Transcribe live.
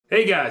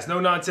Hey guys, No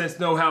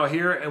Nonsense Know How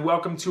here, and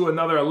welcome to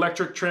another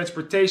electric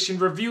transportation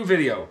review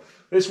video.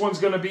 This one's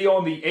going to be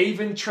on the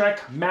Avantrek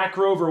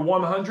Macrover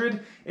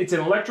 100. It's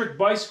an electric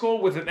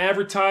bicycle with an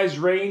advertised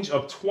range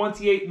of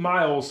 28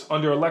 miles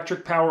under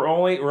electric power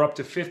only, or up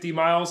to 50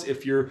 miles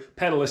if you're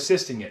pedal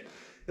assisting it.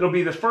 It'll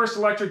be the first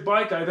electric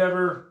bike I've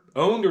ever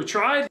owned or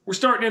tried. We're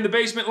starting in the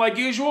basement like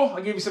usual.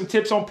 I'll give you some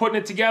tips on putting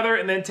it together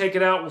and then take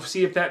it out. We'll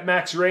see if that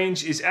max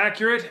range is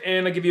accurate,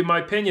 and I'll give you my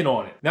opinion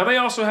on it. Now, they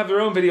also have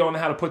their own video on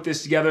how to put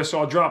this together, so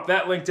I'll drop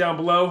that link down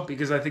below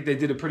because I think they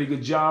did a pretty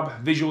good job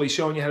visually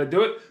showing you how to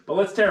do it. But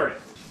let's tear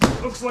it.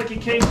 Looks like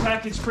it came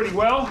packaged pretty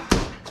well.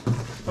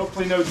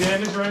 Hopefully no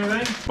damage or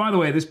anything. By the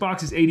way, this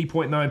box is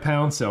 80.9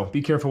 pounds, so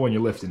be careful when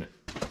you're lifting it.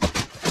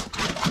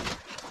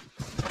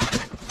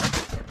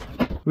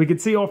 We can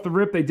see off the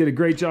rip they did a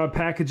great job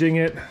packaging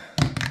it.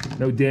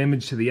 No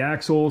damage to the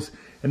axles.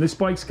 And this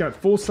bike's got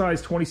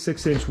full-size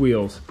 26-inch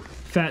wheels.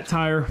 Fat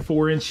tire,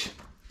 4-inch.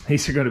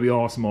 These are going to be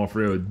awesome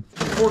off-road.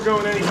 Before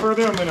going any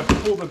further, I'm going to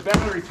pull the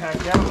battery pack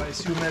out. I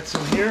assume that's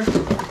in here.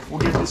 We'll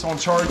get this on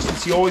charge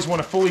since you always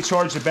want to fully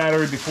charge the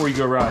battery before you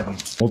go riding.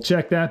 We'll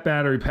check that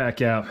battery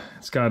pack out.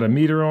 It's got a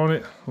meter on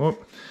it. Oh,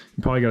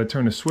 you probably got to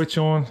turn the switch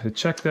on to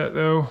check that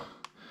though.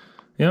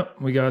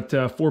 Yep, we got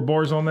 4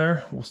 bars on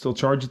there. We'll still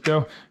charge it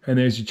though. And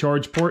there's your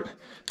charge port.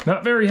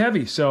 Not very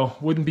heavy, so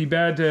wouldn't be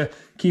bad to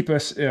keep a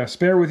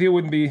spare with you.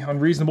 Wouldn't be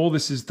unreasonable.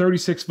 This is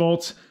 36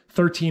 volts,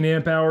 13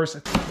 amp hours.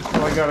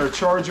 I got our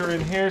charger in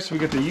here. So we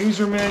got the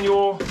user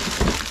manual,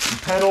 some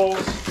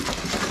pedals,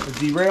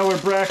 the derailleur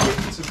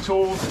bracket, some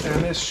tools,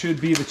 and this should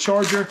be the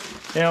charger.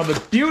 Now,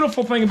 the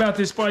beautiful thing about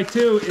this bike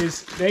too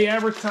is they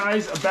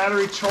advertise a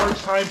battery charge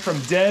time from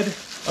dead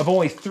of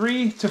only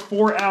 3 to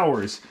 4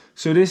 hours.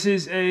 So this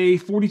is a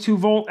 42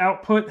 volt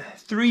output,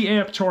 3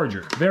 amp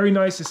charger. Very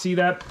nice to see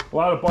that. A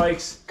lot of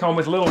bikes come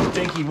with a little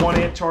dinky 1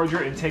 amp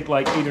charger and take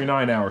like 8 or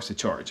 9 hours to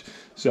charge.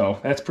 So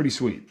that's pretty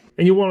sweet.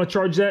 And you want to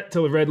charge that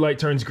till the red light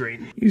turns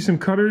green. Use some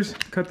cutters,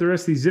 cut the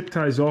rest of these zip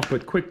ties off,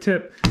 but quick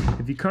tip,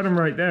 if you cut them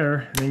right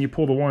there, and then you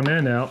pull the one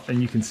end out,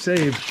 and you can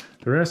save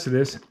the rest of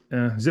this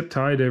zip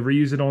tie to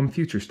reuse it on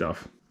future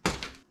stuff.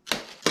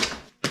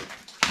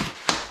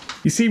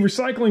 You see,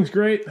 recycling's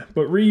great,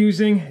 but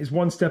reusing is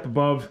one step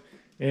above.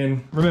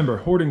 And remember,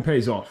 hoarding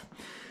pays off.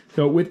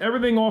 So with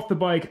everything off the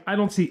bike, I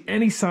don't see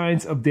any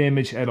signs of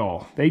damage at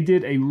all. They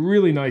did a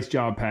really nice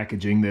job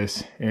packaging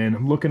this. And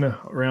I'm looking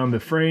around the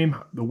frame.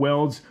 The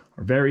welds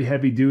are very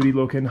heavy duty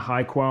looking,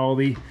 high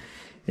quality.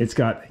 It's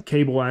got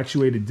cable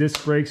actuated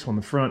disc brakes on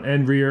the front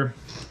and rear.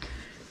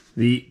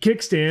 The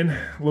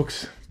kickstand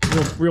looks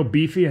real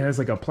beefy. It has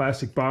like a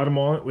plastic bottom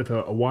on it with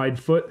a wide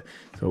foot,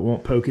 so it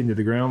won't poke into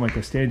the ground like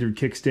a standard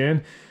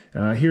kickstand.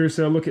 Here's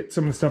a look at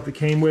some of the stuff that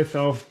came with.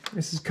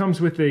 This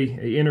comes with a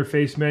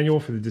interface manual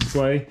for the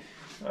display.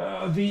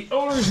 The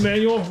owner's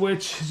manual,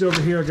 which is over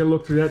here, I gotta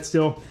look through that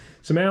still.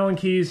 Some Allen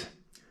keys,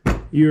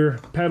 your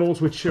pedals,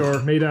 which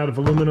are made out of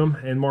aluminum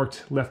and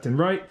marked left and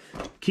right.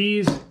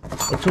 Keys,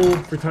 a tool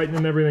for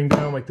tightening everything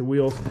down, like the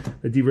wheels,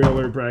 the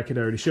derailleur bracket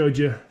I already showed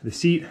you. The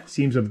seat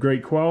seems of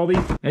great quality.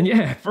 And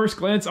yeah, at first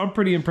glance, I'm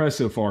pretty impressed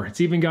so far.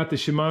 It's even got the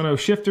Shimano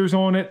shifters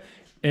on it.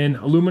 An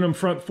aluminum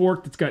front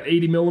fork that's got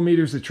 80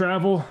 millimeters of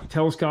travel.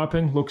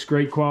 Telescoping, looks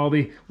great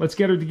quality. Let's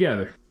get her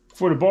together.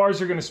 For the bars,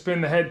 you're gonna spin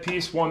the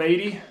headpiece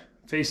 180,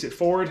 face it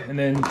forward, and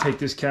then take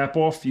this cap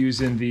off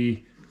using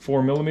the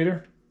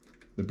 4mm,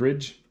 the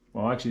bridge.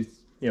 Well, actually,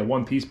 yeah,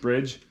 one-piece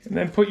bridge. And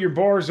then put your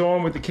bars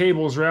on with the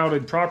cables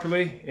routed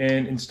properly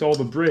and install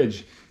the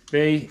bridge.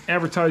 They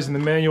advertise in the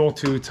manual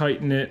to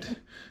tighten it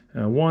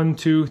 1,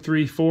 2,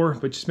 3, 4,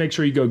 but just make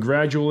sure you go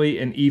gradually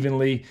and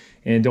evenly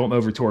and don't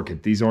over torque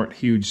it. These aren't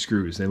huge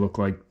screws. They look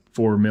like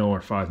 4mm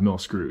or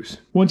 5mm screws.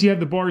 Once you have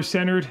the bars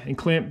centered and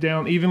clamped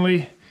down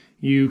evenly,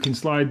 you can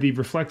slide the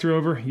reflector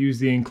over, use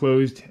the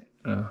enclosed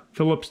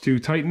Phillips to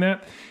tighten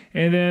that,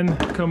 and then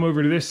come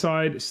over to this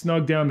side,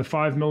 snug down the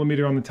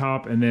 5mm on the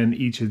top, and then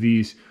each of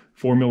these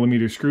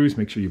 4mm screws.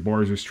 Make sure your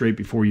bars are straight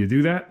before you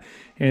do that.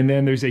 And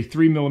then there's a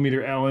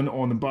 3mm Allen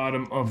on the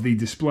bottom of the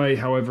display.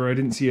 However, I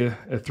didn't see a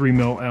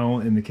 3mm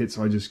Allen in the kit,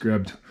 so I just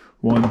grabbed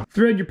one.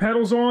 Thread your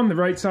pedals on. The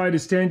right side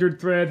is standard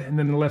thread, and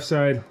then the left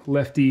side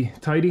lefty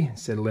tighty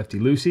instead of lefty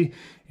loosey.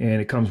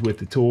 And it comes with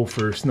the tool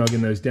for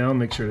snugging those down.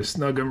 Make sure to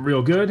snug them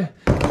real good.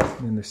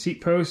 And the seat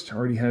post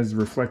already has the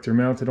reflector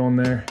mounted on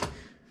there.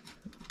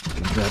 You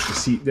can drop the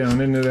seat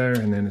down into there,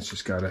 and then it's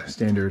just got a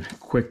standard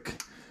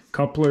quick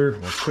coupler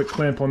or quick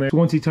clamp on there. So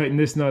once you tighten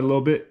this nut a little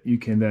bit, you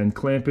can then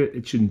clamp it.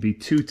 It shouldn't be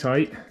too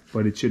tight,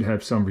 but it should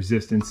have some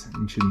resistance.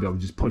 You shouldn't be able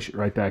to just push it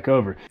right back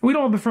over. We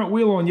don't have the front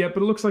wheel on yet,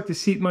 but it looks like the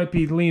seat might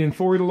be leaning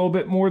forward a little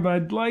bit more than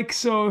I'd like.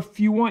 So if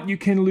you want, you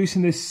can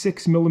loosen this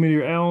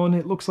 6mm Allen,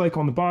 it looks like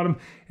on the bottom,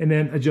 and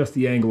then adjust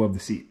the angle of the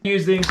seat.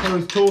 Use the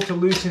enclosed tool to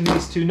loosen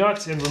these 2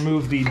 nuts and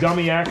remove the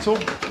dummy axle.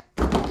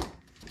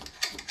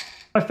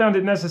 I found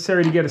it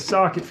necessary to get a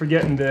socket for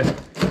getting the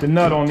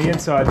nut on the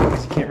inside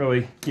because you can't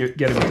really get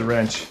it with the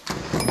wrench.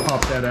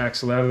 Pop that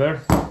axle out of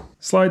there.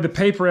 Slide the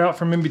paper out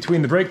from in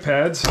between the brake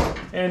pads,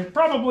 and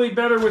probably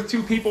better with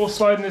 2 people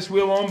sliding this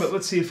wheel on, but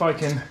let's see if I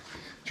can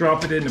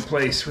drop it into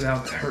place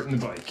without hurting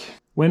the bike.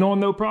 When on,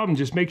 no problem.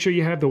 Just make sure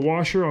you have the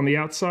washer on the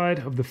outside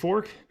of the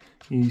fork.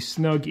 You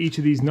snug each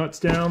of these nuts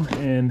down,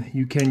 and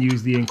you can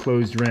use the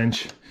enclosed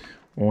wrench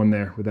on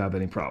there without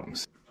any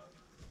problems.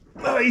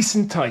 Nice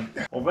and tight.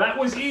 Well, that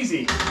was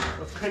easy.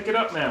 Let's pick it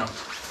up now.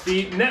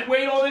 The net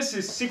weight on this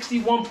is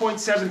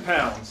 61.7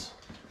 pounds.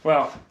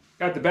 Well,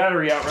 got the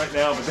battery out right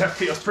now, but that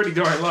feels pretty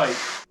darn light.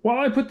 While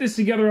I put this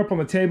together up on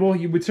the table,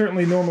 you would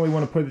certainly normally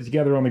want to put it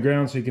together on the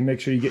ground so you can make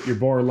sure you get your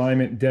bar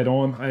alignment dead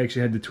on. I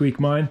actually had to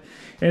tweak mine.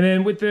 And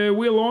then with the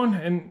wheel on,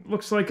 and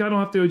looks like I don't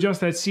have to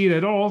adjust that seat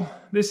at all.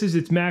 This is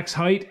its max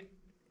height.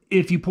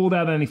 If you pulled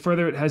out any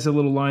further, it has a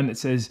little line that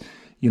says,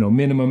 you know,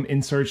 minimum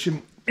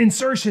insertion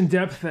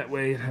depth. That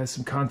way it has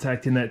some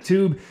contact in that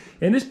tube.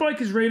 And this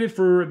bike is rated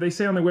for, they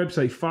say on their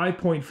website,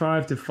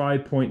 5.5 to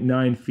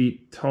 5.9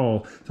 feet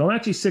tall. So I'm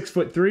actually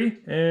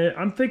 6'3", and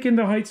I'm thinking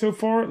the height so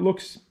far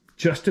looks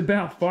just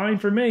about fine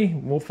for me.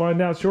 We'll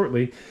find out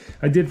shortly.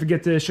 I did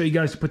forget to show you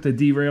guys to put the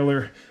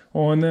derailleur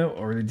on the,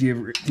 or the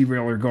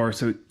derailleur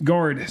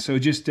guard. So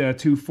just 2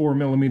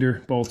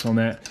 4mm bolts on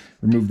that.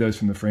 Remove those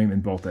from the frame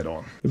and bolt that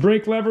on. The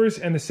brake levers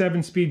and the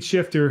 7-speed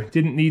shifter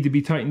didn't need to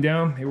be tightened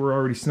down. They were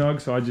already snug,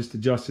 so I just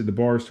adjusted the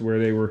bars to where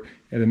they were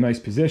at a nice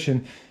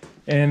position.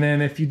 And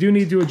then if you do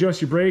need to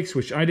adjust your brakes,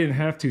 which I didn't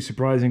have to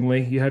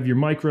surprisingly, you have your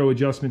micro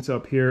adjustments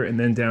up here, and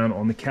then down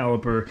on the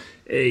caliper,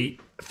 a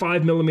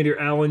 5mm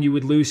Allen you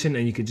would loosen,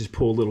 and you could just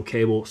pull a little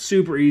cable.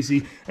 Super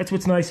easy. That's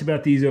what's nice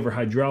about these over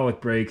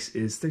hydraulic brakes,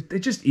 is they're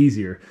just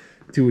easier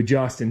to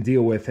adjust and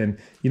deal with, and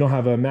you don't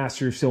have a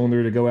master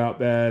cylinder to go out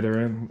bad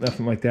or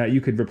nothing like that. You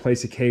could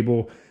replace a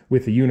cable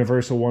with a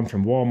universal one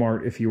from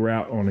Walmart if you were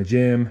out on a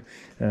gym.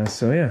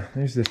 So yeah,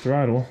 there's the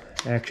throttle.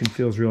 Action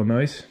feels real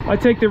nice. I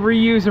take the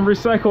reuse and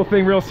recycle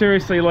thing real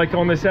seriously. Like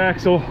on this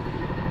axle,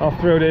 I'll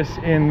throw this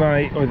in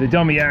my, or the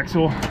dummy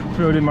axle,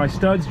 throw it in my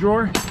studs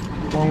drawer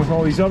along with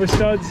all these other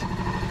studs.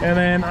 And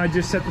then I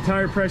just set the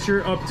tire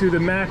pressure up to the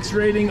max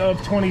rating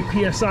of 20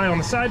 PSI on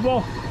the sidewall.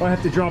 If I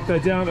have to drop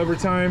that down over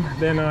time,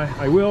 then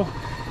I will.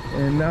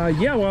 And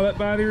yeah, while that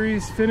battery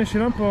is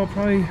finishing up, I'll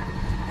probably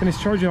finish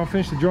charging. I'll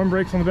finish the drum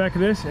brakes on the back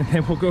of this, and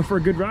then we'll go for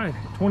a good ride.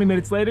 20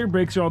 minutes later,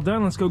 brakes are all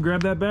done. Let's go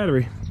grab that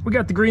battery. We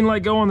got the green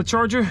light go on the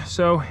charger,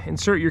 so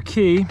insert your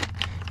key.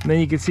 And then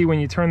you can see when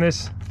you turn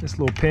this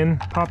little pin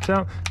pops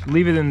out.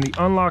 Leave it in the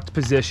unlocked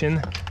position.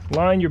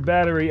 Line your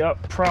battery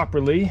up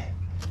properly,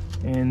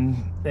 and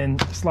then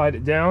slide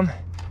it down.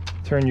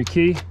 Turn your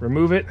key,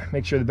 remove it,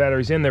 make sure the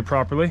battery's in there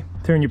properly.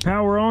 Turn your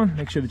power on,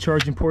 make sure the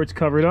charging port's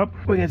covered up.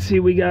 We can see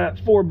we got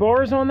 4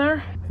 bars on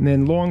there. And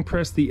then long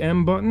press the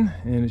M button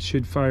and it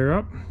should fire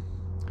up.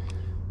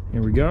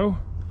 Here we go.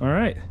 All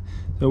right.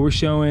 So we're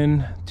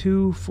showing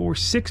 2, 4,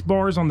 6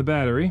 bars on the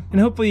battery. And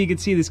hopefully you can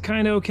see this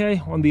kind of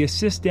okay. On the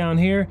assist down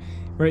here,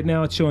 right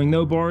now it's showing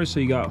no bars. So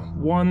you got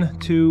 1,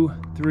 2,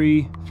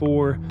 3,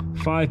 4,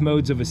 5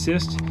 modes of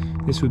assist.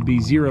 This would be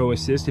 0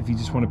 assist if you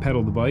just want to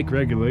pedal the bike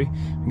regularly.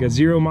 We got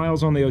 0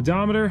 miles on the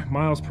odometer,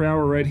 miles per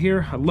hour right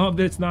here. I love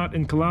that it's not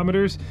in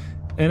kilometers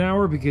an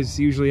hour, because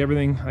usually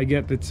everything I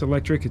get that's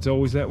electric, it's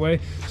always that way.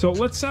 So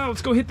let's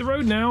go hit the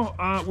road now.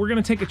 We're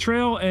gonna take a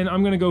trail, and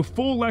I'm gonna go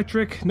full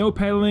electric, no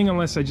pedaling,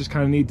 unless I just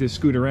kind of need to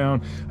scoot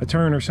around a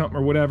turn or something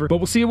or whatever. But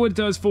we'll see what it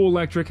does full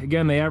electric.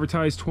 Again, they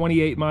advertise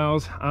 28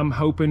 miles. I'm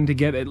hoping to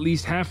get at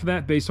least half of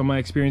that based on my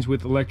experience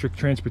with electric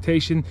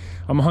transportation.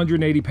 I'm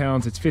 180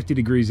 pounds. It's 50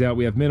 degrees out.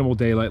 We have minimal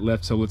daylight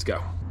left, so let's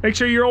go. Make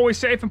sure you're always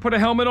safe and put a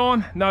helmet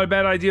on. Not a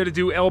bad idea to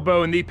do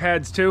elbow and knee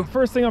pads too.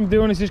 First thing I'm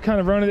doing is just kind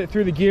of running it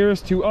through the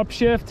gears to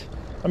upshift.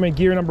 I'm in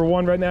gear number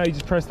 1 right now. You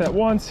just press that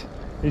once.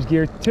 There's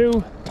gear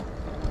 2,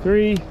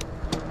 3,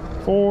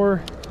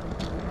 4,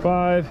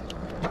 5,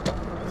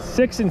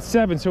 6, and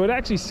 7. So it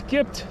actually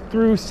skipped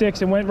through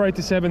 6 and went right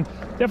to 7.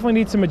 Definitely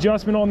needs some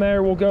adjustment on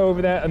there. We'll go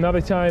over that another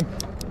time.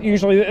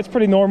 Usually it's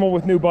pretty normal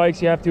with new bikes.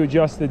 You have to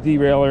adjust the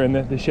derailleur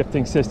and the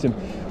shifting system.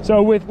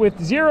 So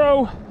with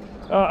 0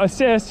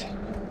 assist,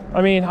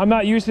 I mean, I'm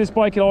not used to this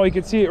bike at all. You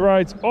can see it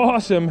rides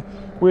awesome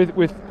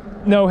with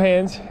no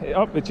hands.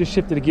 Oh, it just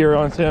shifted a gear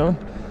on its own.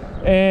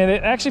 And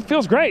it actually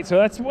feels great. So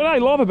that's what I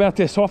love about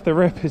this off the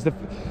rip, is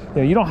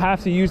you don't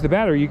have to use the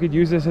battery. You could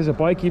use this as a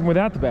bike even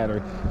without the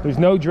battery. There's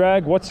no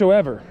drag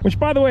whatsoever. Which,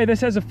 by the way,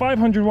 this has a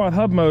 500-watt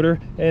hub motor,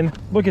 and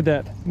look at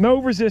that.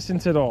 No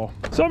resistance at all.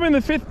 So I'm in the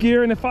 5th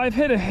gear, and if I've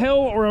hit a hill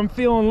or I'm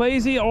feeling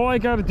lazy, all I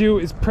gotta do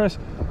is press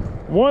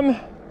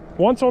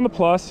once on the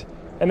plus,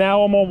 and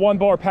now I'm on 1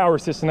 bar power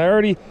assist.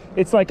 And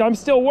it's like I'm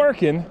still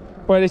working,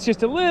 but it's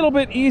just a little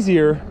bit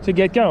easier to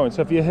get going.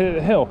 So if you hit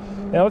a hill.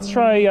 Now let's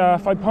try,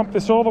 if I pump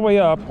this all the way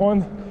up,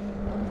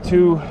 1,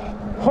 2,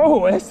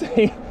 oh,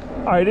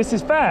 all right, this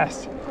is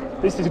fast.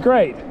 This is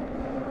great.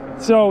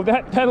 So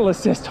that pedal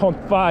assist on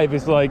 5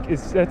 is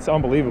that's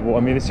unbelievable.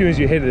 I mean, as soon as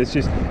you hit it, it's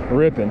just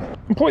ripping.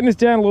 I'm pointing this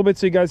down a little bit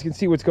so you guys can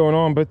see what's going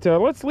on, but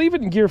let's leave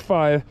it in gear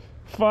 5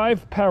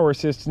 power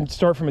assist, and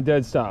start from a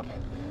dead stop.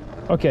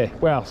 Okay,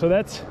 wow, so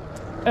that's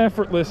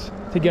effortless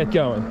to get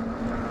going.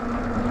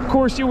 Of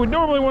course, you would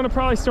normally want to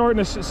probably start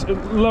in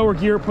a lower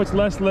gear, puts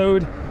less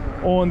load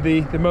on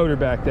the motor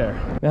back there.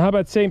 Now how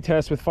about same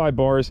test with 5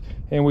 bars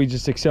and we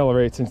just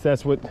accelerate, since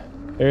that's what,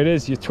 there it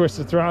is, you twist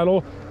the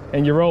throttle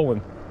and you're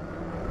rolling.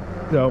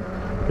 So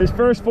this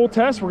first full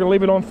test, we're gonna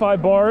leave it on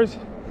 5 bars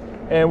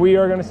and we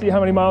are gonna see how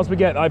many miles we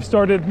get. I've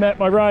started met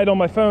my ride on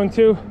my phone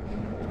too.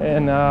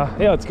 And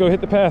yeah, let's go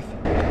hit the path.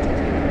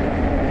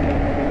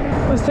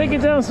 Let's take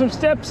it down some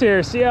steps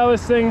here, see how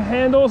this thing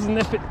handles and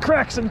if it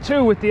cracks them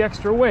too with the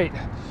extra weight.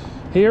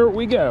 Here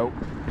we go.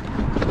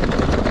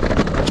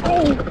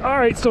 Oh, all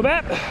right, so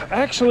that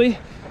actually,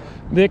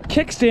 the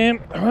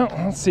kickstand, well,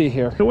 let's see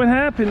here. So what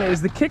happened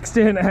is the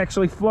kickstand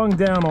actually flung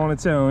down on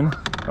its own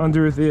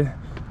under the,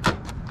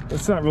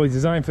 it's not really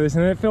designed for this,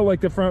 and it felt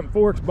like the front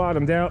forks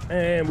bottomed out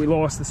and we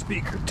lost the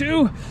speaker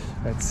too.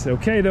 That's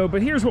okay though,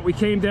 but here's what we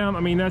came down.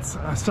 I mean, that's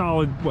a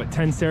solid, what,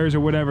 10 stairs or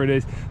whatever it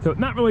is. So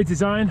not really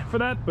designed for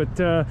that, but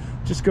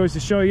just goes to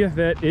show you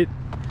that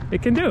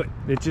it can do it.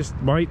 It just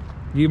might,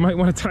 you might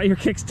want to tie your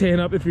kickstand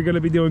up if you're going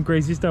to be doing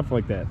crazy stuff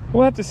like that.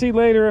 We'll have to see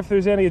later if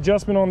there's any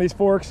adjustment on these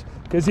forks,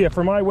 because yeah,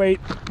 for my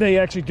weight, they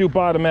actually do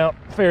bottom out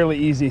fairly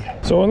easy.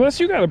 So unless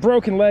you got a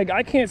broken leg,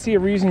 I can't see a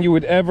reason you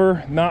would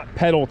ever not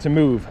pedal to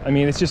move. I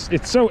mean,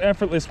 it's so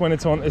effortless when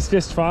it's on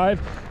assist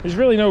 5. There's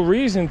really no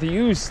reason to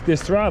use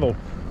this throttle.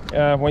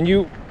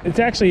 It's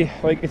actually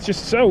like, it's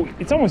just so,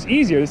 it's almost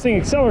easier. This thing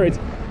accelerates.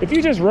 If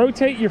you just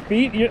rotate your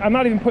feet, I'm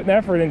not even putting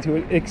effort into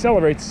it, it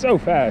accelerates so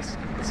fast.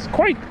 It's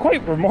quite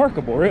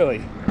remarkable, really.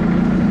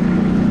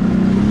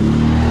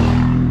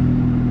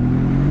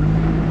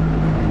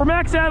 We're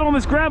maxed out on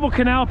this gravel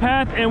canal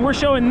path and we're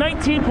showing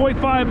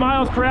 19.5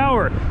 miles per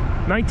hour.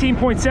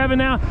 19.7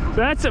 now, so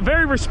that's a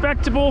very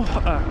respectable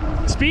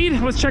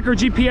speed. Let's check our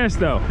GPS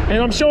though.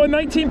 And I'm showing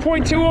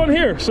 19.2 on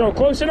here, so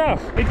close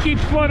enough. It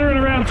keeps fluttering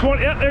around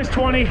 20, yep, there's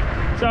 20.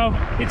 So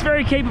it's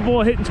very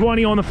capable of hitting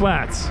 20 on the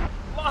flats.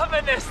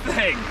 Loving this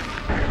thing.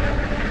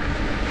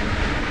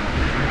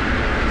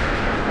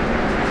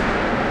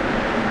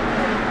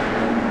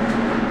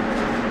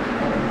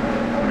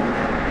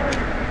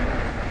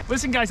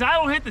 Listen guys, I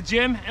don't hit the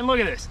gym, and look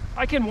at this.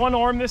 I can one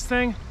arm this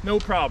thing, no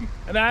problem.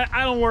 And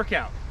I don't work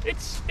out.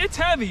 It's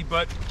heavy,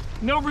 but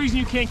no reason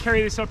you can't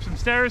carry this up some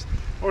stairs,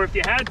 or if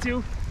you had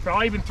to,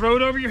 probably even throw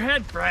it over your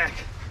head, frack.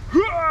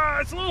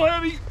 It's a little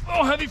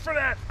heavy for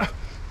that,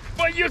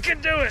 but you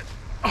can do it.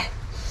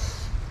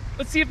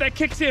 Let's see if that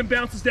kickstand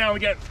bounces down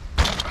again.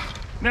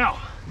 Now,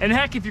 and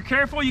heck, if you're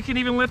careful, you can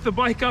even lift the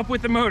bike up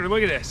with the motor.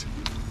 Look at this,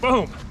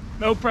 boom,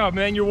 no problem.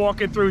 Then you're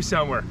walking through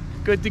somewhere,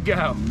 good to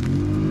go.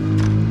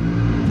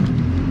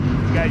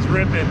 This guy's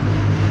ripping.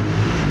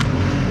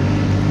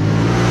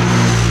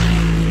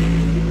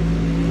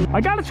 I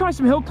gotta try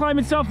some hill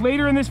climbing stuff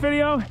later in this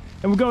video,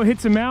 and we'll go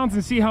hit some mountains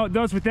and see how it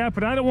does with that,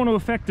 but I don't want to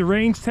affect the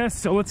range test,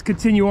 so let's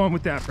continue on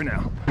with that for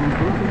now.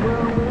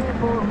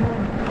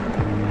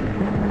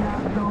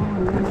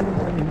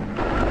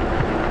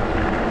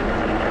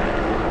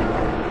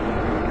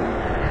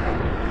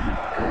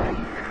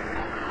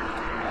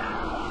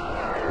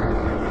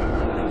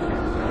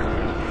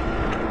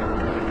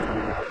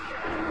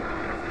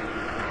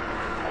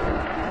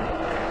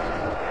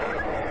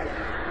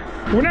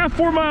 We're now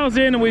 4 miles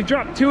in and we've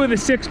dropped 2 of the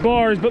 6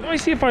 bars, but let me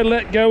see if I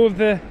let go of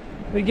the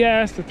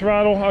gas, the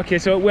throttle. Okay,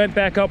 so it went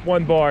back up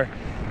 1 bar.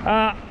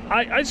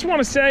 I just want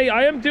to say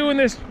I am doing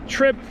this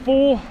trip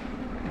full,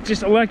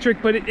 just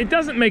electric, but it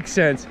doesn't make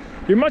sense.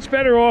 You're much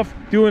better off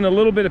doing a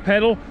little bit of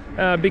pedal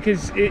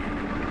because it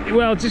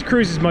just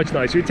cruises much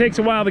nicer. It takes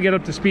a while to get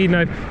up to speed,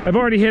 and I've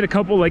already hit a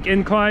couple like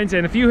inclines,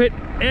 and if you hit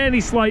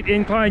any slight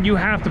incline, you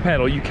have to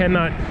pedal. You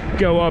cannot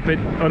go up it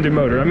under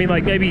motor. I mean,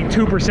 like maybe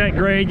 2%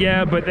 grade,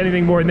 yeah, but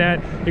anything more than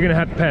that, you're gonna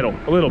have to pedal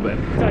a little bit.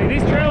 I tell you,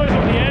 these trailers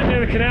on the end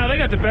of the canal, they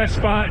got the best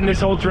spot in this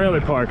whole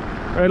trailer park.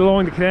 Right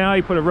along the canal,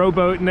 you put a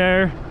rowboat in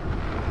there,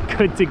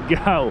 good to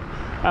go.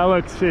 That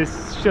looks,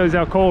 just shows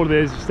how cold it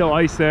is. There's still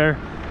ice there,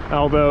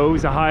 although it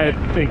was a high,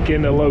 I think,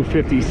 in the low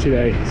 50s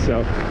today.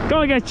 So,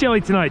 don't get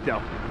chilly tonight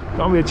though.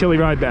 Don't be a chilly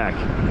ride back.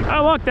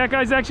 Oh look, that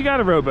guy's actually got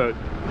a rowboat.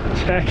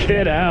 Check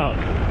it out.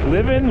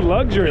 Living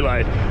luxury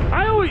life.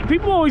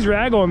 People always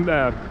rag on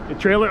the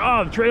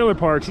trailer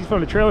parks. He's from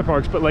the trailer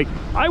parks, but like,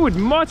 I would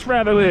much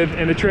rather live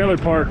in a trailer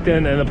park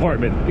than an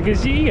apartment,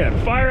 because you got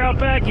a fire out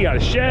back, you got a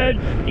shed,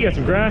 you got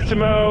some grass to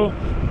mow.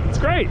 It's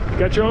great. You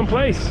got your own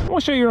place. I'll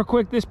show you real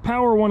quick this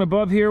power one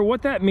above here.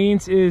 What that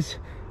means is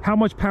how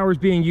much power is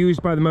being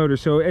used by the motor.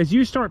 So as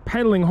you start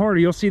pedaling harder,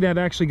 you'll see that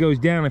actually goes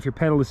down if you're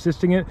pedal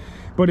assisting it.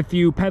 But if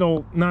you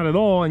pedal not at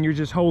all and you're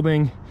just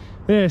holding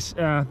this,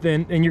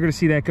 then you're gonna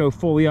see that go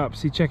fully up.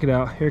 See, check it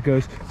out. Here it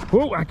goes.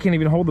 Whoa, I can't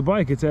even hold the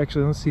bike. It's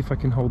actually, let's see if I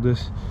can hold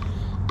this.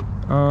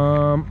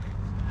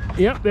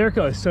 Yep, there it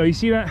goes. So you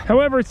see that?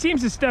 However, it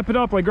seems to step it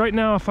up. Like right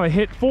now, if I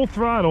hit full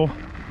throttle,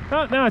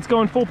 now it's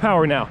going full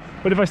power now.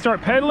 But if I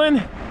start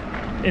pedaling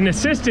and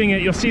assisting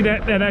it, you'll see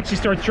that actually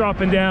starts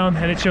dropping down,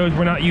 and it shows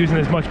we're not using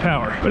as much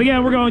power. But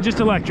again, we're going just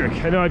electric.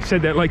 I know I've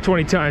said that like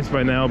 20 times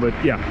by now, but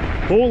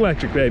yeah, full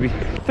electric, baby.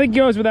 I think it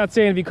goes without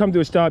saying, if you come to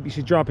a stop, you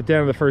should drop it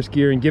down to the first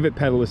gear and give it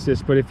pedal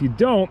assist. But if you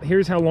don't,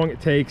 here's how long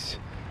it takes.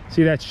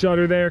 See that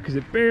shutter there? Because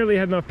it barely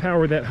had enough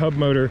power with that hub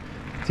motor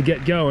to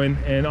get going,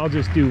 and I'll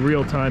just do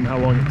real time how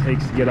long it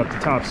takes to get up to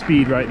top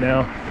speed right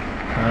now.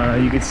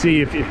 You can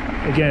see if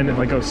again,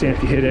 like I was saying,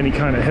 if you hit any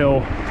kind of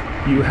hill,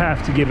 you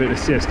have to give it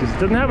assist because it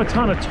doesn't have a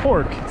ton of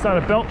torque. It's not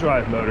a belt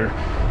drive motor,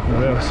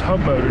 those hub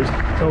motors.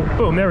 So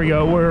boom, there we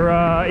go. We're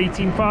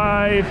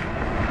 18.5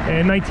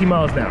 and 19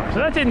 miles an hour. So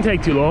that didn't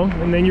take too long,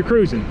 and then you're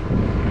cruising.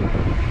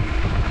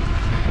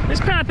 This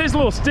path is a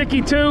little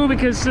sticky too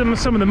because some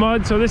of the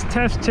mud. So this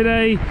test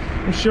today,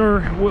 I'm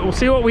sure we'll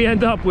see what we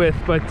end up with.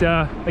 But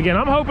again,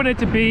 I'm hoping it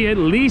to be at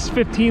least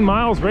 15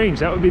 miles range.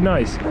 That would be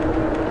nice.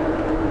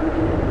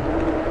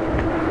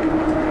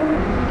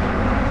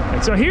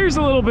 So here's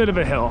a little bit of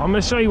a hill. I'm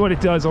going to show you what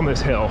it does on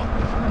this hill.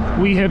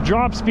 We have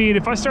drop speed.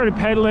 If I started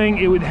pedaling,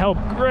 it would help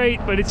great,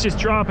 but it's just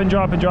dropping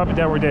down.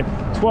 We're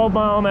at 12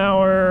 mile an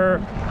hour,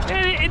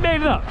 and it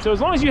made it up. So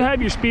as long as you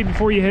have your speed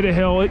before you hit a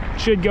hill, it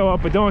should go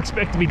up, but don't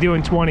expect to be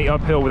doing 20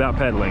 uphill without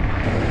pedaling.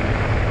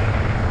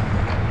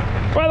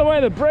 By the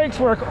way, the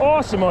brakes work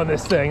awesome on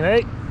this thing.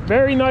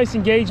 Very nice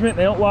engagement.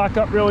 They don't lock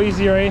up real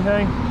easy or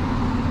anything,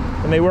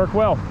 and they work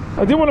well.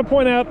 I do want to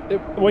point out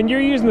that when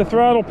you're using the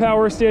throttle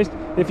power assist,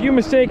 if you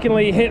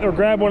mistakenly hit or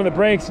grab one of the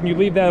brakes and you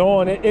leave that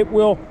on, it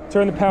will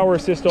turn the power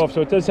assist off. So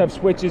it does have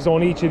switches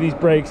on each of these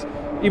brakes,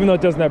 even though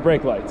it doesn't have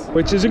brake lights,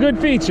 which is a good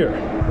feature.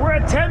 We're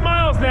at 10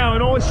 miles now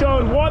and only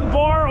showing 1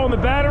 bar on the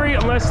battery,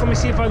 unless, let me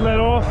see if I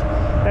let off.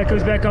 That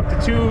goes back up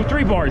to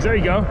 3 bars. There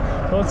you go.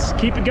 So let's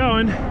keep it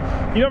going.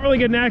 You don't really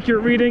get an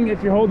accurate reading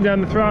if you're holding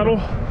down the throttle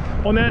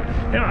on that.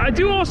 Now, I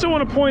do also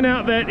want to point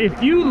out that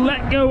if you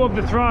let go of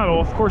the throttle,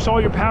 of course,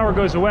 all your power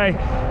goes away.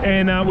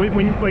 And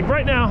like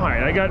right now, all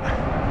right, I got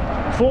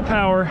full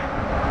power.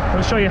 I'm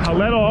going to show you how I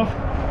let off.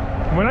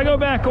 When I go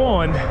back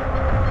on,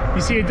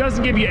 you see it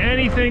doesn't give you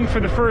anything for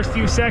the first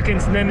few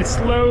seconds, and then it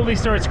slowly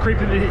starts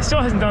creeping. It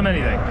still hasn't done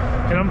anything.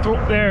 And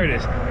there it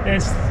is. And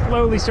it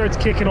slowly starts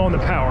kicking on the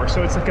power.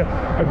 So it's like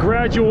a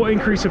gradual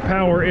increase of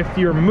power if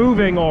you're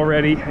moving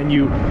already and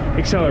you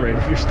accelerate.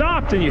 If you're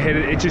stopped and you hit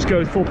it, it just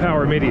goes full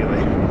power immediately.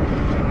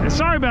 And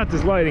sorry about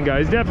this lighting,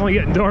 guys. It's definitely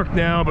getting dark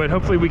now, but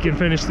hopefully we can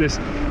finish this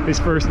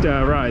first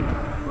ride.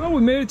 Well,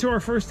 we made it to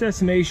our first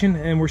destination,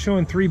 and we're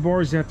showing 3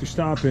 bars after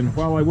stopping.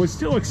 While I was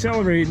still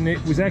accelerating,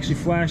 it was actually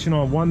flashing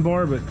on 1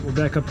 bar, but we're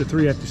back up to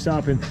 3 after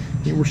stopping.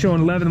 We're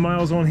showing 11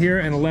 miles on here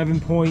and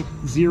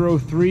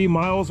 11.03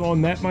 miles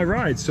on my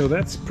ride, so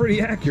that's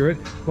pretty accurate.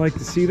 Like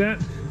to see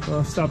that.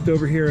 Stopped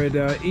over here at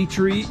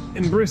Eatery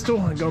in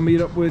Bristol. I'm gonna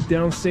meet up with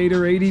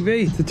Downstater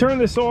ADV. To turn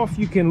this off,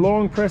 you can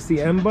long press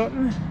the M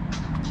button,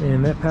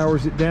 and that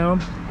powers it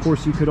down. Of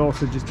course, you could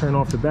also just turn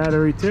off the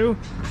battery too,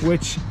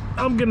 which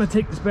I'm gonna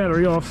take this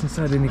battery off since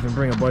I didn't even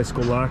bring a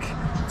bicycle lock.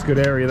 It's a good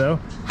area though.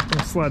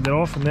 I'll slide that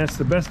off, and that's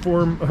the best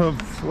form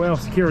of, well,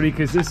 security,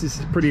 because this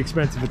is pretty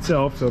expensive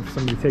itself. So if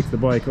somebody takes the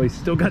bike, at least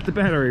still got the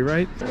battery,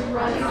 right?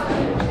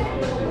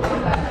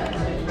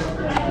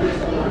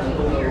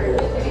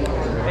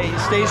 Hey,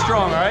 stay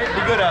strong, all right?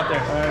 Be good out there.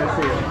 All right,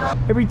 see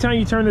you. Every time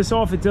you turn this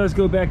off, it does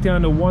go back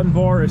down to 1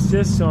 bar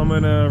assist, so I'm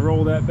gonna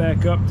roll that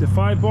back up to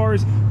 5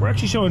 bars. We're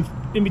actually showing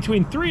in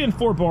between 3 and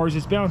 4 bars.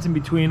 It's bouncing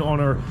between on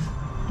our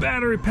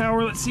battery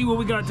power. Let's see what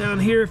we got down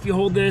here. If you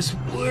hold this,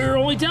 we're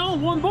only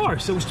down 1 bar,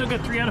 so we still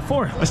got 3 out of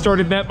 4. I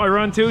started my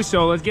run too,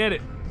 so let's get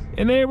it.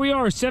 And there we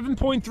are.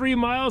 7.3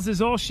 miles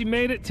is all she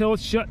made it till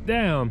it shut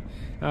down.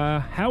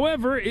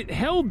 However, it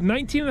held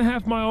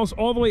 19.5 miles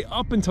all the way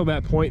up until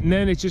that point, and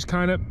then it just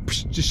kind of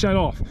just shut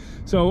off.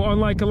 So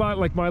unlike a lot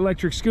like my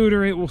electric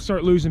scooter, it will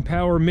start losing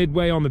power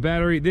midway on the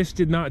battery. This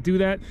did not do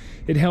that.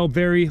 It held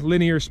very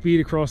linear speed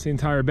across the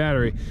entire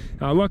battery.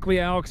 Luckily,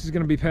 Alex is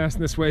going to be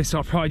passing this way, so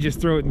I'll probably just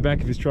throw it in the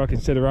back of his truck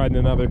instead of riding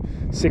another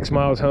 6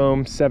 miles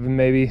home, 7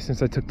 maybe,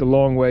 since I took the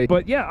long way.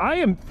 But yeah, I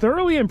am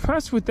thoroughly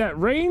impressed with that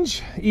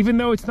range, even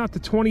though it's not the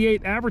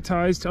 28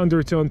 advertised under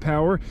its own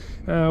power.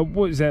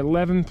 What is that,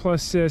 11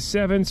 plus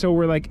 7, so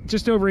we're like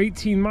just over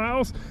 18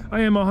 miles. I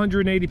am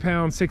 180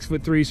 pounds,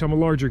 6'3", so I'm a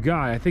larger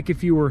guy. I think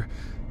if you were,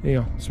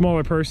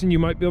 smaller person, you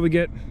might be able to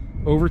get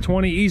over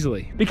 20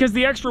 easily, because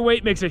the extra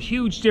weight makes a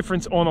huge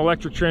difference on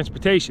electric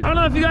transportation. I don't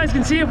know if you guys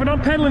can see it, but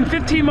I'm pedaling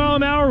 15 mile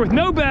an hour with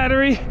no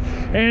battery,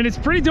 and it's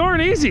pretty darn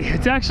easy.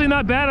 It's actually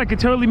not bad. I could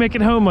totally make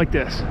it home like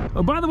this.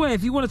 Oh, by the way,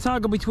 if you want to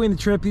toggle between the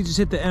trip, you just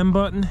hit the M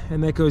button,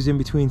 and that goes in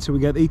between. So we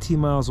got 18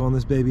 miles on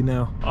this baby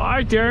now. All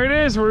right, there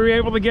it is. Were we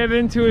able to get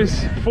into his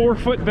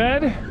 4-foot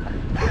bed?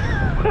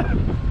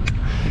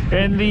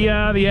 And the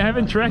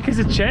Avantrek is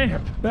a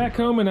champ. Back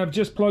home, and I've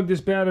just plugged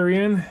this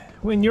battery in.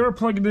 When you're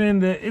plugging it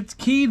in, it's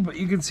keyed, but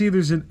you can see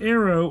there's an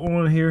arrow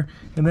on here,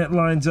 and that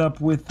lines up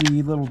with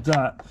the little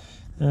dot.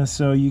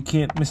 So you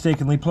can't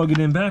mistakenly plug it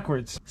in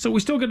backwards. So we're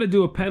still gonna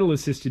do a pedal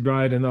assisted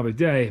ride another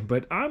day,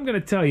 but I'm gonna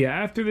tell you,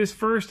 after this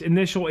first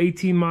initial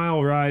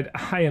 18-mile ride,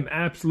 I am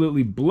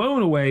absolutely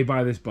blown away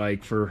by this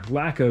bike, for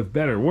lack of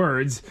better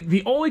words.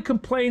 The only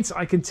complaints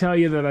I can tell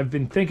you that I've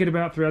been thinking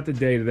about throughout the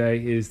day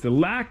today is the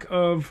lack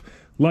of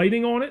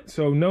lighting on it.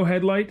 So no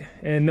headlight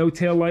and no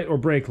tail light or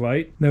brake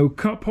light, no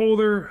cup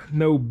holder,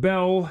 no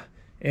bell,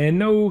 and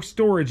no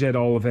storage at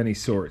all of any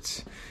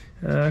sorts.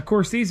 Of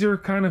course, these are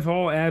kind of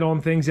all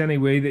add-on things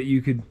anyway that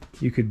you could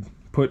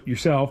put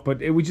yourself,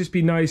 but it would just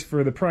be nice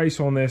for the price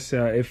on this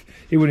if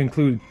it would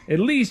include at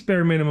least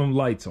bare minimum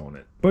lights on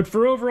it. But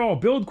for overall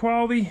build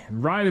quality,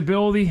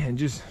 rideability, and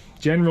just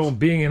general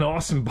being an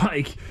awesome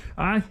bike,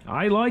 I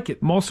like it.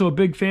 I'm also a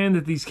big fan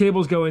that these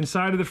cables go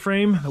inside of the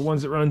frame, the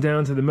ones that run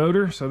down to the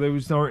motor, so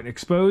those aren't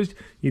exposed.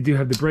 You do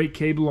have the brake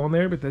cable on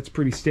there, but that's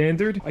pretty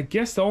standard. I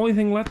guess the only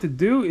thing left to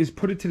do is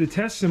put it to the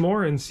test some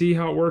more and see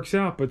how it works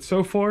out. But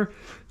so far,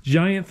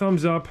 giant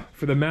thumbs up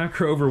for the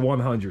Macrover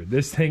 100.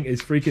 This thing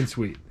is freaking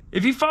sweet.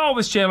 If you follow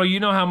this channel,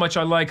 you know how much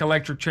I like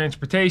electric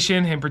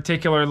transportation, in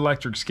particular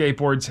electric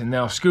skateboards and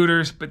now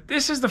scooters, but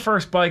this is the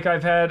first bike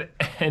I've had,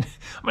 and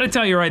I'm gonna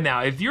tell you right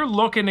now, if you're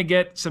looking to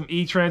get some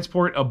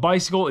e-transport, a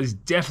bicycle is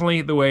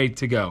definitely the way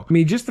to go. I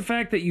mean, just the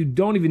fact that you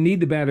don't even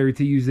need the battery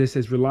to use this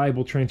as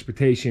reliable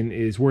transportation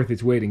is worth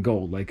its weight in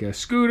gold. Like a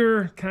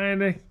scooter,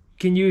 kinda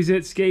can use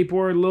it,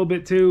 skateboard a little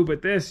bit too,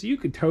 but this, you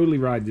could totally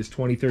ride this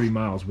 20-30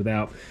 miles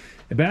without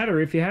a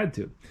battery if you had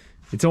to.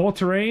 It's all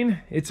terrain,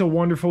 it's a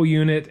wonderful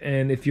unit,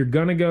 and if you're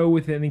gonna go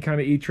with any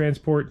kind of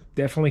e-transport,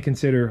 definitely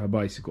consider a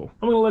bicycle.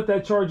 I'm gonna let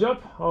that charge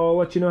up. I'll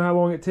let you know how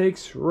long it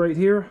takes right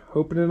here,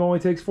 hoping it only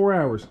takes 4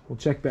 hours. We'll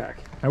check back.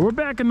 All right, we're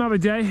back another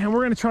day, and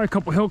we're gonna try a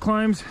couple hill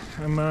climbs.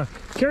 I'm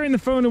carrying the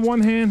phone in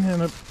one hand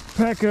and a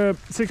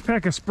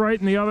six-pack of Sprite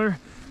in the other,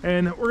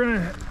 and we're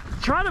gonna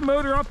try to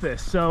motor up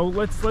this. So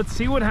let's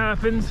see what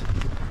happens.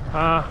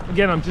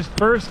 Again, I'm just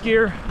first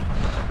gear.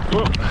 Whoa.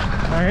 All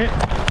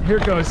right, here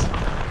it goes.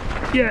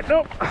 Yeah,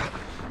 nope. All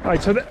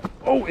right, so that,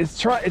 oh, it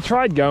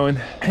tried going.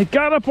 It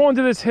got up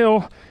onto this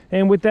hill,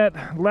 and with that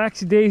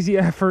lackadaisy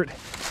effort,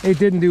 it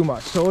didn't do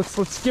much. So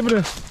let's give it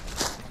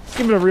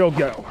a real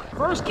go.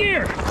 First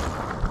gear.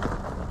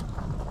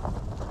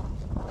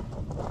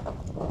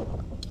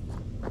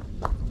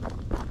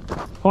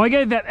 Well, I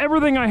gave that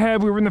everything I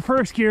had. We were in the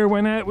first gear,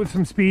 went at it with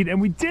some speed, and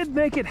we did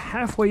make it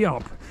halfway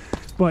up,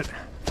 but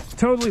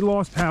totally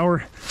lost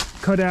power,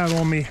 cut out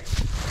on me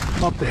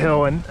up the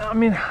hill. And I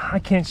mean, I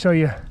can't show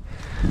you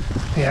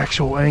the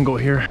actual angle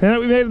here. Now that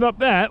we made it up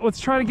that, let's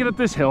try to get up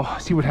this hill,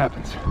 see what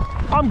happens.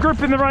 I'm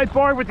gripping the right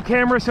bar with the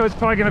camera, so it's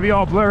probably gonna be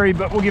all blurry,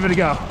 but we'll give it a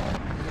go.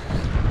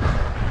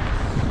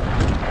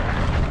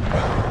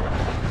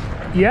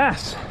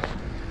 Yes.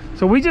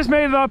 So we just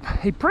made it up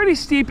a pretty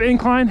steep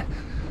incline,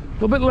 a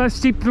little bit less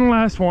steep than the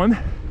last one,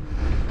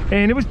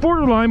 and it was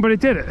borderline, but it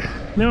did it.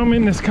 Now I'm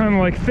in this kind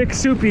of like thick,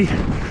 soupy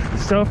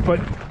stuff,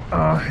 but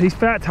these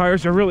fat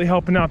tires are really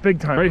helping out big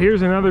time. Right,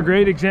 here's another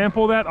great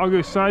example of that. I'll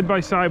go side by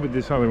side with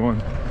this other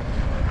one.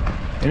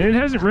 And it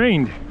hasn't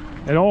rained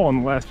at all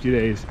in the last few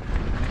days.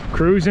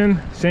 Cruising,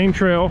 same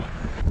trail.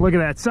 Look at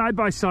that, side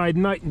by side,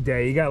 night and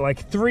day. You got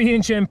like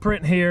 3-inch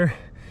imprint here,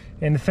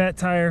 and the fat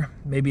tire,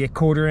 maybe a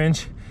 1/4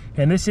 inch.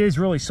 And this is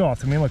really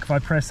soft. I mean, look, if I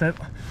press that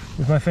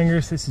with my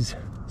fingers, this is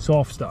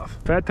soft stuff.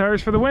 Fat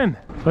tires for the win.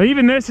 But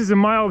even this is a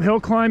mild hill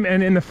climb,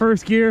 and in the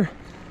first gear,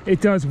 it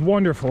does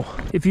wonderful.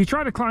 If you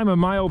try to climb a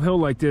mild hill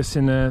like this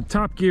in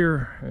top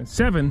gear,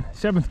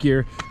 seventh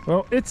gear,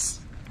 well,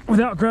 it's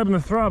without grabbing the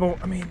throttle.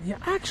 I mean, you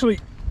actually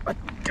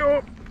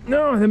go,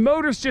 no, the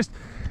motor's just,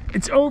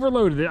 it's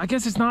overloaded. I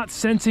guess it's not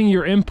sensing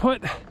your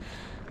input.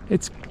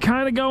 It's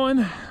kind of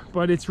going,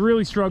 but it's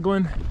really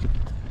struggling.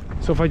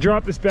 So if I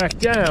drop this back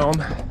down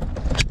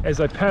as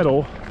I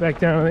pedal back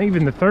down,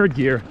 even the third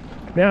gear,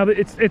 now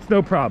it's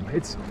no problem.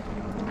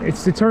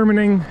 It's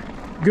determining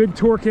good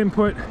torque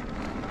input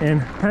and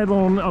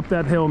pedaling up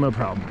that hill, no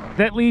problem.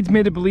 That leads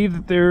me to believe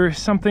that there's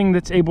something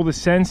that's able to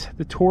sense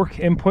the torque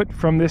input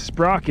from this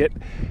sprocket.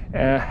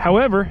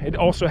 However, it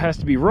also has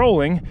to be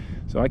rolling,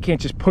 so I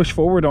can't just push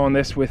forward on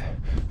this with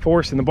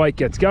force and the bike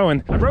gets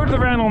going. I rode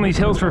around on these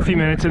hills for a few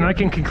minutes, and I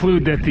can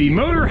conclude that the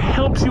motor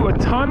helps you a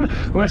ton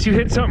unless you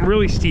hit something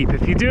really steep.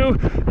 If you do,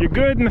 you're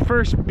good in the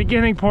first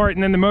beginning part,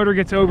 and then the motor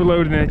gets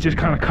overloaded and it just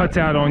kind of cuts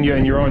out on you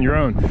and you're on your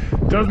own.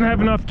 Doesn't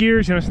have enough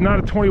gears, you know, it's not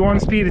a 21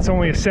 speed, it's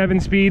only a 7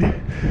 speed.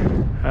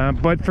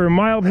 But for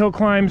mild hill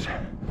climbs,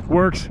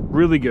 works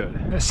really good.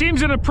 It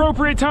seems an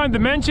appropriate time to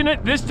mention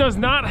it. This does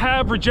not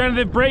have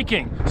regenerative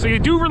braking, so you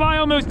do rely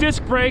on those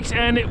disc brakes,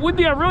 and it would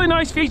be a really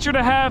nice feature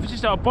to have,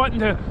 just a button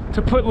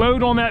to put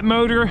load on that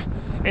motor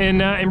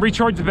and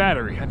recharge the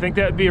battery. I think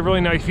that would be a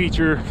really nice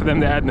feature for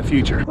them to add in the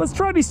future. Let's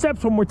try these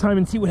steps one more time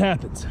and see what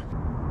happens.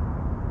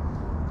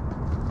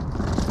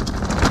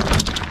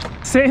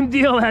 Same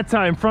deal that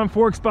time, front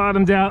forks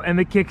bottomed out and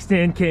the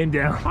kickstand came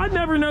down. I'd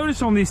never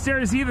noticed on these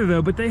stairs either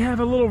though, but they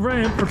have a little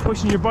ramp for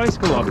pushing your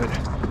bicycle up it.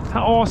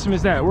 How awesome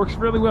is that? It works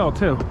really well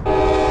too.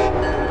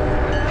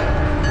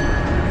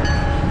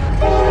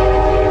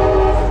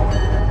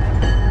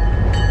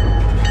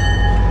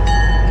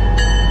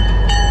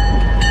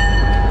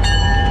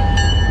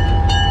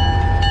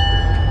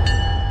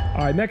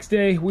 Next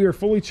day we are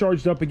fully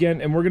charged up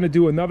again, and we're going to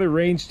do another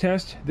range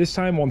test, this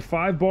time on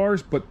 5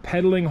 bars, but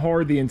pedaling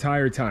hard the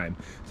entire time.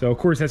 So of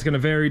course that's going to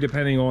vary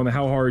depending on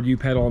how hard you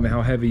pedal and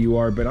how heavy you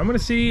are, but I'm going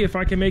to see if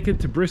I can make it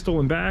to Bristol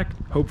and back.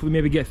 Hopefully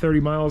maybe get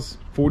 30 miles,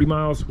 40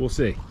 miles, we'll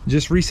see.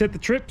 Just reset the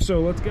trip, so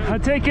let's go.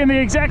 I've taken the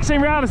exact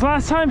same route as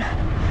last time,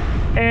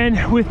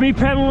 and with me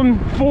pedaling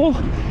full,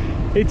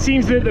 it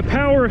seems that the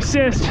power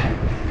assist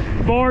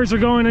bars are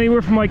going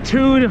anywhere from like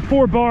 2 to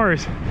 4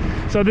 bars.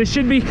 So this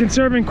should be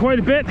conserving quite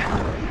a bit.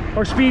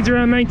 Our speed's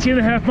around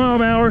 19.5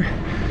 miles an hour,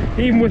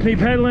 even with me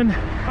pedaling.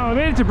 I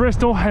made it to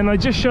Bristol and I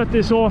just shut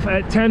this off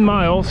at 10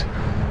 miles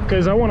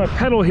because I want to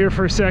pedal here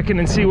for a second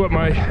and see what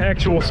my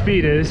actual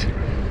speed is.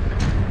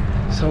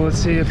 So let's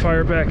see if I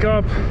fire back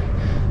up.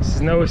 This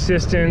is no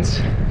assistance.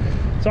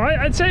 So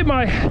I'd say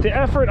the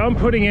effort I'm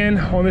putting in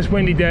on this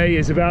windy day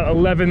is about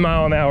 11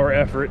 mile an hour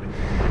effort.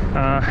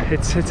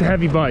 It's a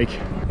heavy bike.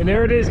 And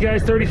there it is,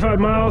 guys, 35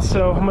 miles.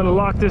 So I'm gonna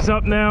lock this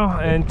up now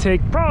and take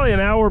probably an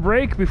hour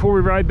break before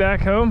we ride back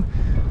home.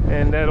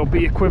 And that'll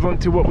be equivalent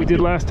to what we did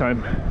last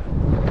time.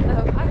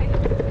 Hi.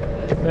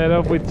 Met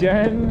up with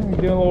Jen,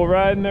 doing a little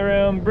riding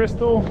around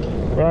Bristol,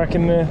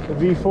 rocking the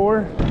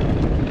V4.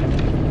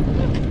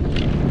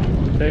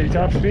 Is that your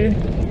top speed?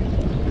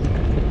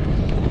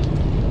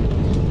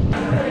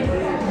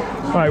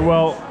 All right,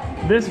 well,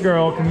 this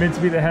girl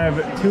convinced me to have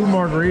 2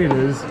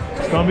 margaritas.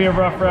 It's gonna be a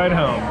rough ride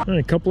home. All right,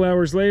 a couple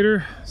hours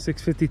later,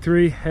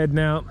 6:53, heading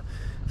out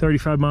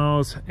 35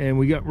 miles, and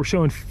we're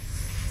showing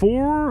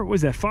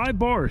 5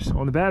 bars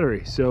on the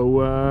battery.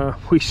 So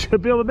we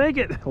should be able to make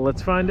it.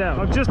 Let's find out.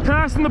 I'm just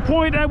passing the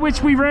point at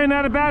which we ran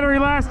out of battery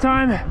last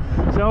time.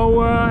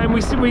 So, and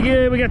we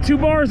got 2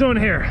 bars on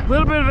here. A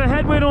little bit of a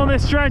headwind on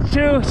this stretch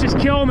too. It's just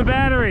killing the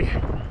battery.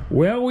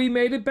 Well, we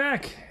made it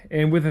back,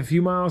 and with a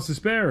few miles to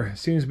spare.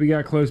 As soon as we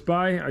got close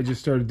by, I just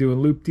started doing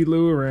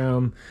loop-de-loo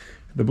around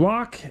the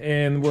block,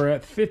 and we're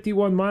at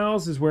 51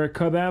 miles is where it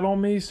cut out on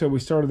me. So we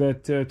started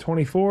at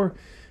 24.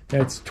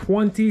 That's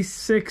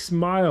 26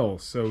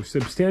 miles, so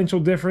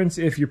substantial difference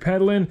if you're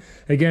pedaling.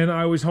 Again,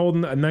 I was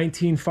holding a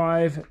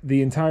 19.5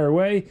 the entire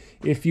way.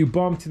 If you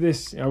bumped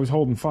this, I was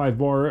holding 5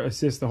 bar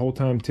assist the whole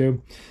time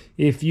too.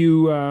 If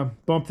you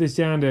bump this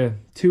down to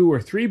 2 or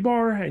 3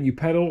 bar and you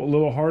pedal a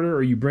little harder,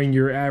 or you bring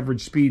your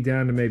average speed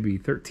down to maybe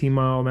 13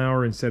 mile an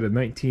hour instead of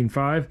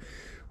 19.5,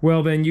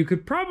 well, then you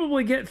could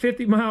probably get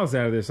 50 miles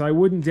out of this. I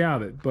wouldn't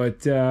doubt it.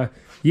 But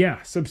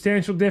yeah,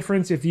 substantial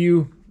difference if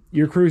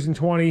you're cruising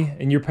 20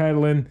 and you're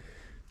pedaling.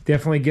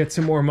 Definitely get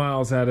some more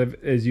miles out of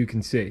it, as you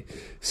can see.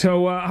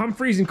 So I'm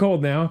freezing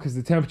cold now because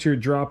the temperature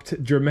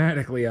dropped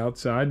dramatically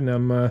outside, and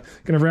I'm going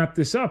to wrap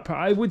this up.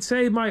 I would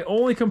say my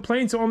only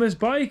complaints on this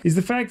bike is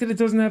the fact that it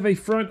doesn't have a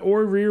front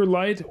or rear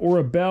light or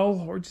a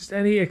bell or just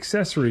any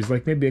accessories,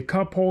 like maybe a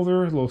cup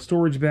holder, a little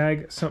storage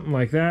bag, something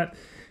like that.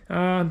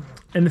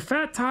 And the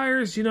fat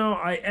tires, you know,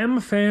 I am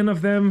a fan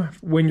of them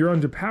when you're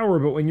under power,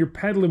 but when you're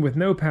pedaling with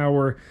no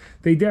power,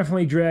 they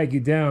definitely drag you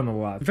down a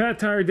lot. The fat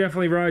tire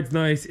definitely rides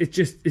nice.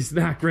 It's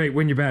not great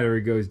when your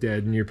battery goes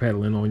dead and you're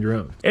pedaling on your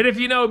own. And if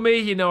you know me,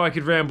 you know I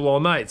could ramble all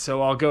night,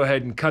 so I'll go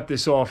ahead and cut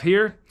this off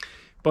here.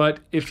 But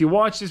if you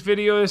watch this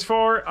video this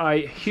far, I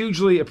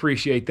hugely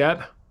appreciate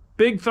that.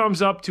 Big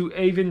thumbs up to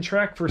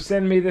Avantrek for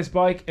sending me this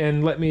bike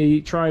and let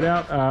me try it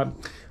out.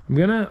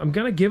 I'm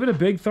gonna give it a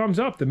big thumbs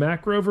up. The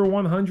Macrover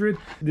 100.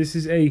 This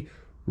is a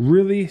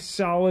really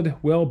solid,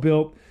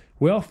 well-built,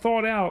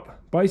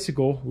 well-thought-out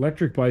bicycle,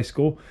 electric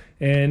bicycle,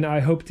 and I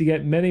hope to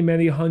get many,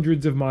 many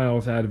hundreds of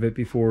miles out of it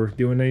before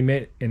doing any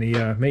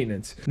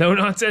maintenance. No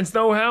nonsense,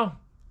 no how.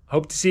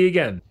 Hope to see you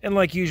again. And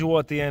like usual,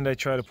 at the end, I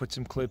try to put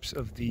some clips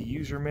of the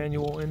user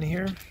manual in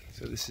here.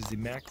 So this is the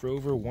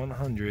Macrover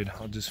 100.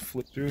 I'll just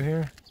flip through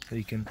here so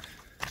you can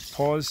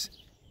pause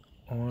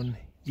on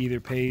either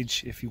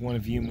page if you want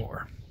to view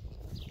more.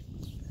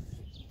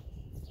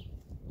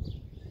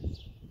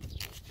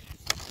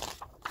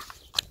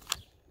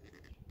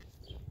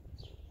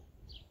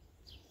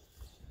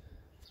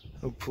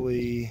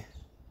 Hopefully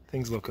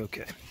things look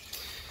okay.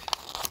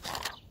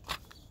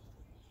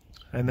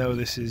 I know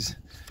this is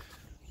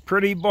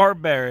pretty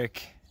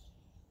barbaric,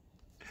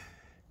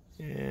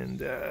 and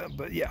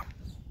but yeah,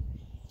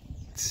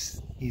 it's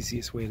the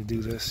easiest way to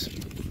do this.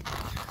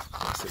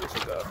 Instead of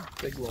like a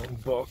big long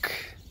book.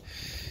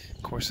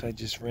 Of course, I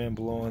just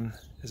ramble on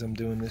as I'm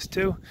doing this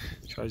too.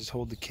 Try to just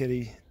hold the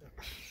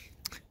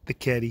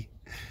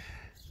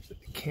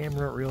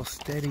camera real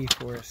steady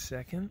for a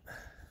second.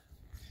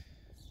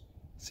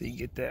 So you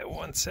get that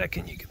 1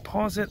 second, you can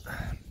pause it.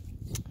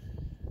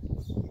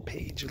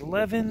 Page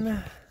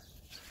 11.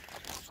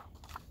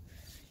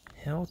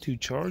 How to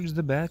charge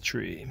the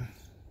battery.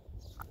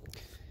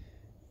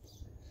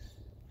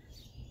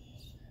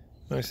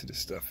 Most of this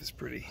stuff is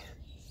pretty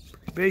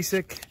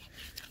basic.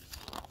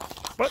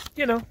 But,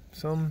 you know,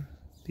 some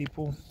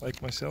people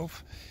like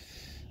myself,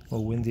 a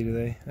little windy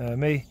today,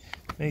 may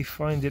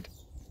find it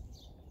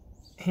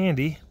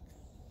handy.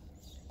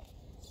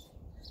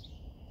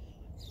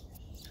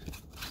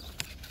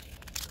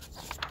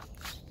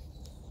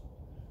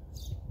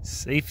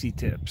 Safety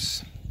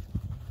tips.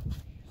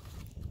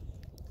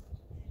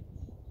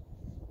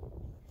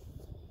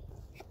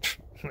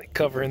 Like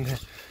covering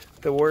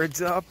the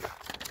words up.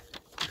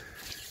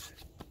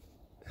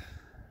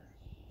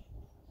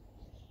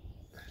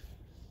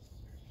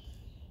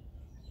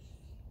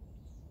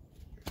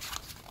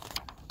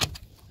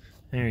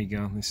 There you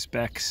go, the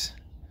specs.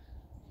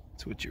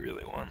 That's what you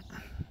really want.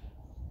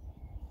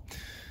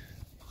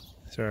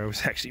 Sorry, I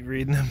was actually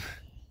reading them.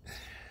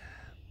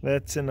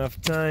 That's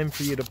enough time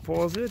for you to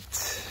pause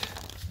it.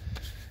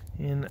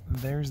 And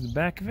there's the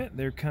back of it,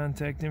 their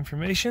contact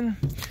information.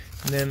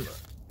 And then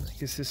I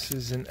guess this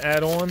is an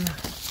add-on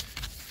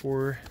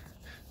for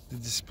the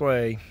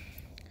display.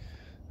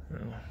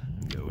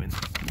 Go in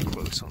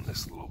close on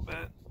this a little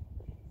bit.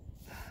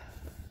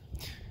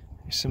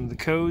 Here's some of the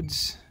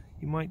codes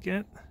you might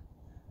get.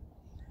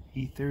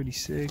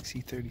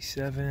 E36,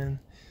 E37.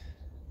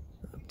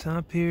 Up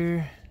top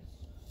here.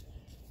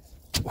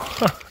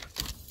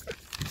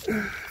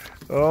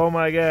 Oh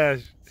my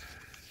gosh.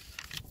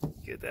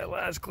 Get that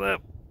last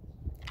clip.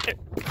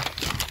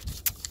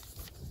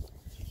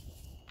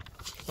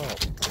 Oh,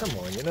 come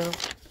on, you know.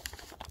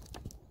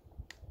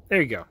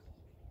 There you go.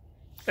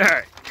 All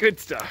right, good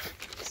stuff.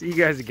 See you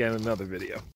guys again in another video.